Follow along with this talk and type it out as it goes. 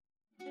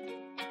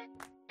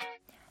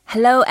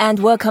Hello and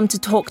welcome to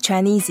Talk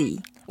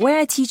Chinesey, where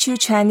I teach you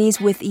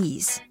Chinese with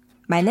ease.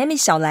 My name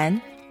is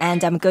ShaoLan,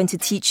 and I'm going to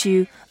teach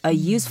you a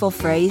useful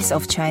phrase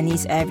of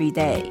Chinese every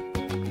day.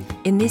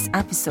 In this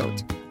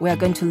episode, we are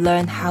going to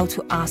learn how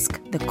to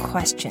ask the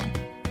question,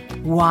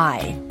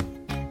 why?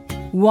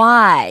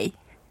 Why?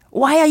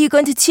 Why are you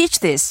going to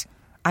teach this?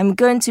 I'm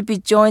going to be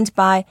joined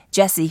by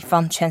Jesse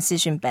from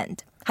Transition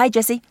Band. Hi,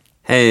 Jesse.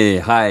 Hey,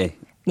 hi.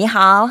 你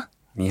好.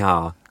 你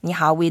好. 你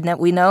好, we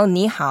know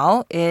你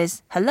好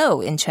is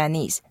hello in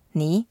Chinese.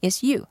 你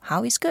is you.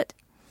 How is good.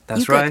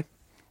 That's right.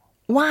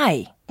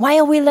 Why? Why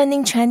are we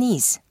learning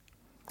Chinese?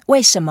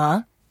 为什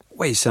么?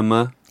 为什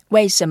么?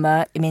 为什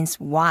么 it means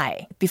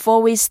why.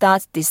 Before we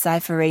start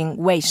deciphering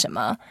为什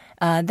么,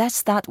 let's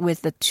start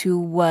with the two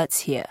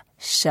words here.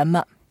 什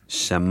么?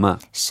 什么?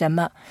 什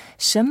么?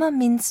 什么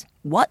means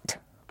what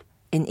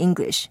in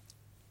English.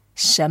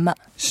 什么?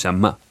 什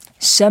么?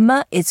 什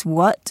么 is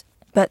what,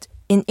 but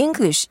in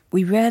English,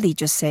 we rarely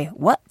just say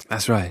what.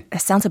 That's right.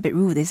 That sounds a bit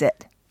rude, is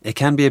it? It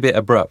can be a bit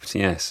abrupt,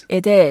 yes.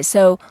 It is.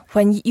 So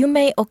when you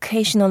may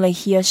occasionally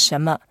hear 什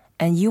么,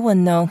 and you will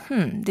know,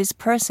 this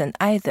person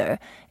either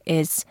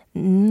is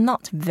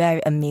not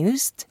very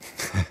amused,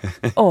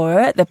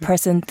 or the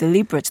person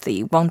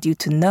deliberately wants you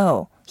to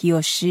know he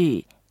or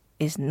she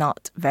is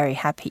not very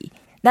happy.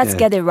 Let's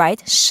get it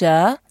right.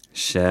 舌.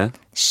 舌.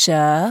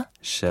 舌.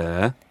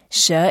 舌.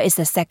 舌is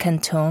the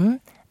second tone.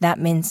 That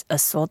means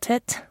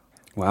assaulted.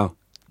 Wow.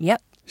 Yep.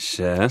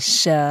 舌.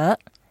 舌.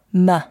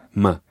 M.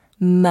 M.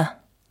 M.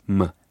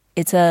 M.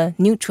 It's a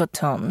neutral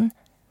tone.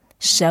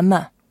 什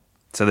么?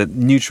 So the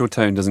neutral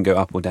tone doesn't go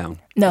up or down.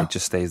 No. It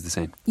just stays the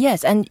same.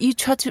 Yes, and you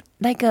try to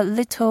like a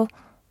little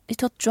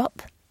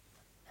drop.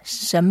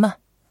 什么?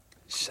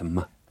 什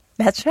么?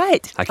 That's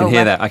right. I can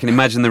hear that. I can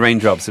imagine the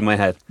raindrops in my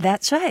head.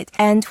 That's right.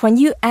 And when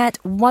you add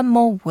one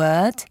more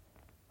word,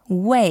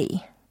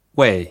 为.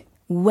 为.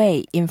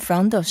 为 in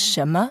front of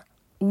什么?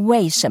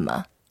 为什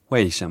么?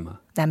 为什么?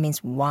 That means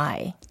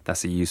why.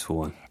 That's a useful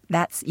one.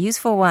 That's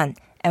useful one.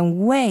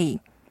 And 为,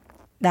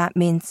 that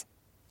means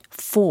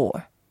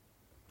for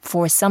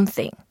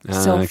something.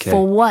 So okay.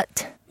 for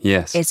what?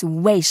 Yes. It's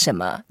为什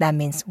么. That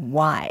means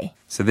why.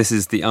 So this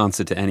is the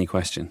answer to any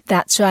question.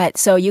 That's right.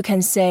 So you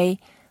can say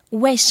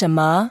为什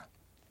么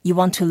you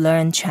want to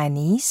learn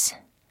Chinese?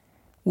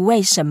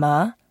 为什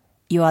么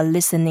you are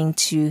listening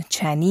to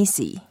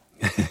Chinesey?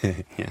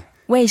 Yeah.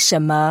 为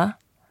什么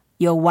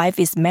your wife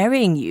is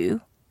marrying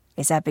you?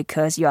 Is that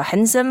because you are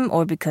handsome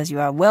or because you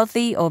are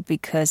wealthy or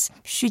because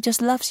she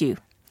just loves you?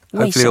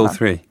 Hopefully all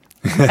three.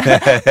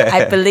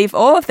 I believe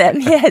all of them,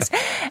 yes.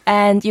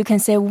 And you can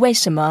say 为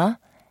什么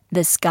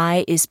the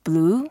sky is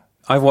blue?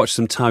 I've watched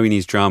some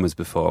Taiwanese dramas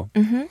before.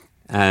 Mm-hmm.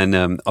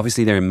 And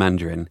obviously they're in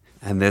Mandarin.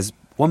 And there's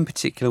one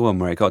particular one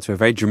where it got to a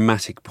very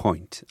dramatic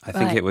point. I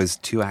think it was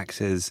two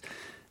actors.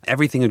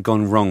 Everything had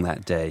gone wrong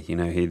that day. You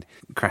know, he'd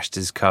crashed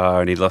his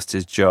car and he'd lost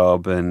his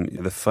job and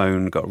the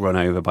phone got run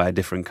over by a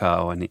different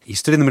car. And he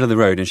stood in the middle of the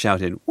road and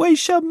shouted, 为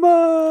什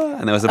么?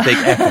 And there was a big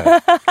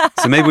echo.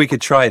 So maybe we could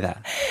try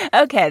that.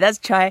 Okay, let's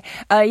try.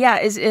 Yeah,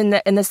 it's in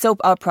the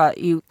soap opera.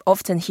 You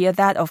often hear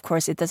that. Of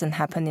course, it doesn't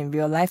happen in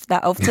real life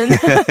that often.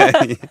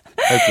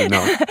 Hopefully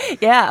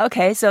not. Yeah,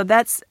 okay. So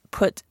that's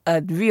put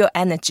a real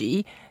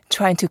energy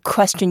trying to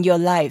question your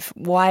life.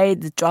 Why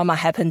the drama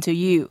happened to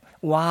you?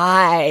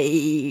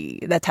 Why?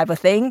 That type of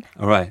thing.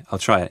 All right, I'll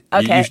try it.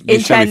 Okay, you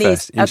in show Chinese. me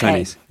first. In Okay.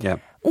 Chinese, yeah.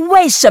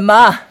 为什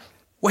么?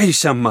为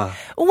什么?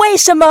为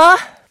什么?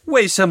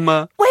为什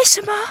么?为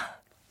什么?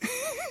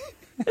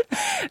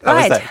 How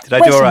was that? Did I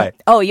do all right?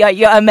 Oh, yeah,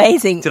 you're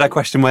amazing. Did I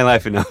question my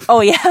life enough? Oh,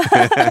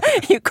 yeah.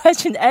 You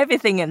question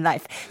everything in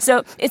life.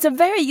 So it's a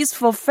very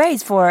useful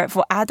phrase for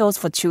adults,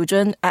 for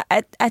children.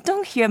 I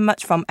don't hear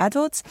much from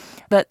adults,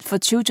 but for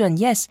children,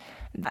 yes.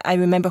 I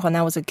remember when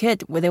I was a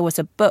kid, where there was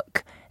a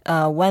book,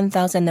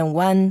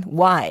 1001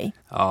 Why.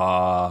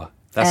 Ah,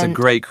 that's a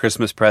great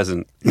Christmas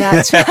present.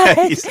 That's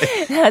right.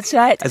 That's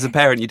right. As a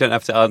parent, you don't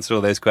have to answer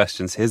all those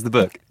questions. Here's the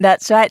book.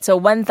 That's right. So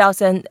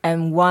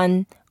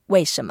 1001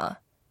 为什么?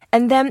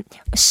 And then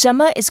什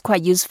么 is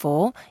quite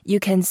useful. You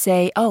can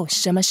say, oh,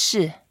 什么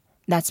事?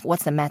 That's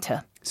what's the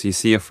matter. So you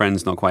see your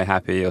friend's not quite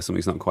happy or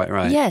something's not quite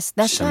right. Yes,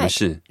 that's 什么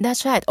事? right.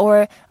 That's right.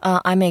 Or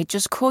I may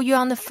just call you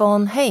on the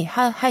phone. Hey,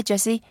 hi,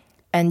 Jesse.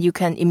 And you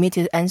can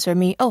immediately answer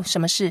me, oh,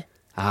 什么事?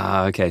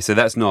 Ah, okay. So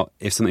that's not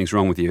if something's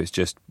wrong with you. It's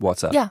just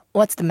what's up. Yeah,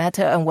 what's the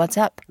matter and what's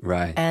up?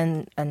 Right.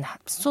 And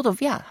sort of,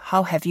 yeah,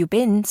 how have you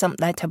been?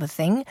 That type of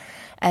thing.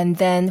 And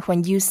then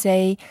when you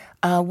say,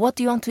 what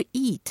do you want to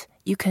eat?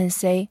 You can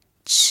say,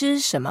 吃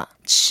什么?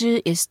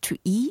 吃 is to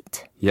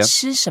eat. Yep.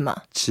 吃什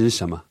么? 吃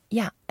什么?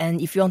 Yeah, and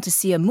if you want to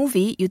see a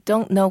movie, you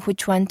don't know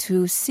which one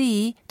to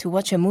see. To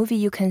watch a movie,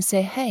 you can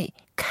say, hey,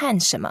 看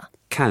什么?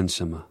 看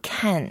什么?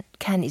 Can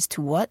is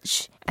to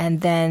watch.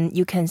 And then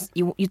you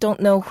don't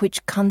know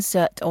which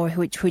concert or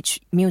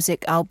which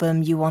music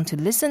album you want to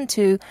listen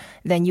to.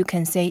 Then you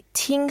can say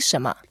听什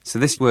么? So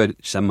this word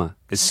什么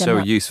is so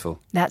useful.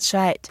 That's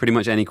right. Pretty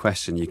much any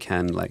question you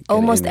can get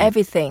almost it in there.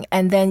 everything.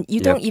 And then you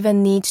don't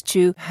even need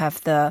to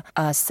have the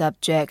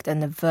subject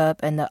and the verb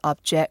and the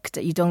object.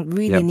 You don't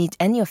really need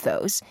any of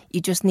those. You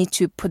just need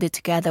to put it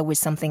together with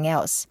something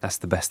else. That's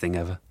the best thing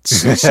ever.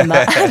 吃什么?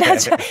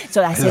 That's right.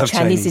 So I said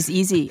Chinese is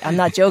easy. I'm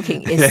not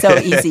joking. It's so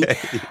easy.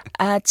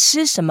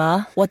 吃什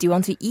么? What do you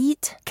want to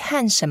eat?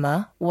 看什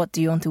么? What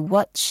do you want to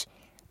watch?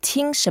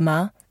 听什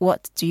么?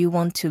 What do you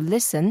want to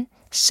listen?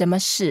 什么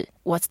事?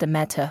 What's the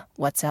matter?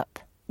 What's up?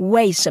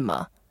 为什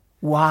么?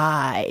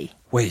 Why?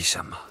 为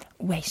什么?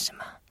 为什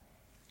么?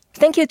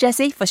 Thank you,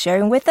 Jesse, for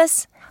sharing with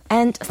us.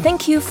 And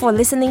thank you for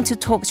listening to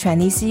Talk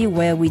Chinese,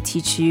 where we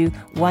teach you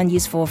one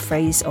useful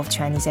phrase of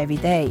Chinese every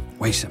day.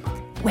 为什么?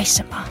 为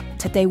什么?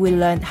 Today we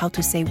learned how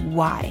to say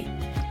why.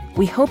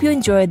 We hope you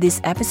enjoyed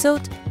this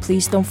episode.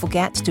 Please don't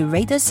forget to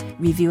rate us,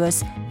 review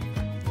us,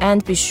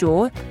 and be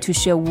sure to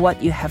share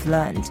what you have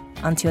learned.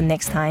 Until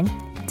next time,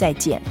 再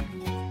见.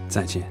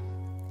 再见.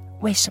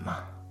 为什么?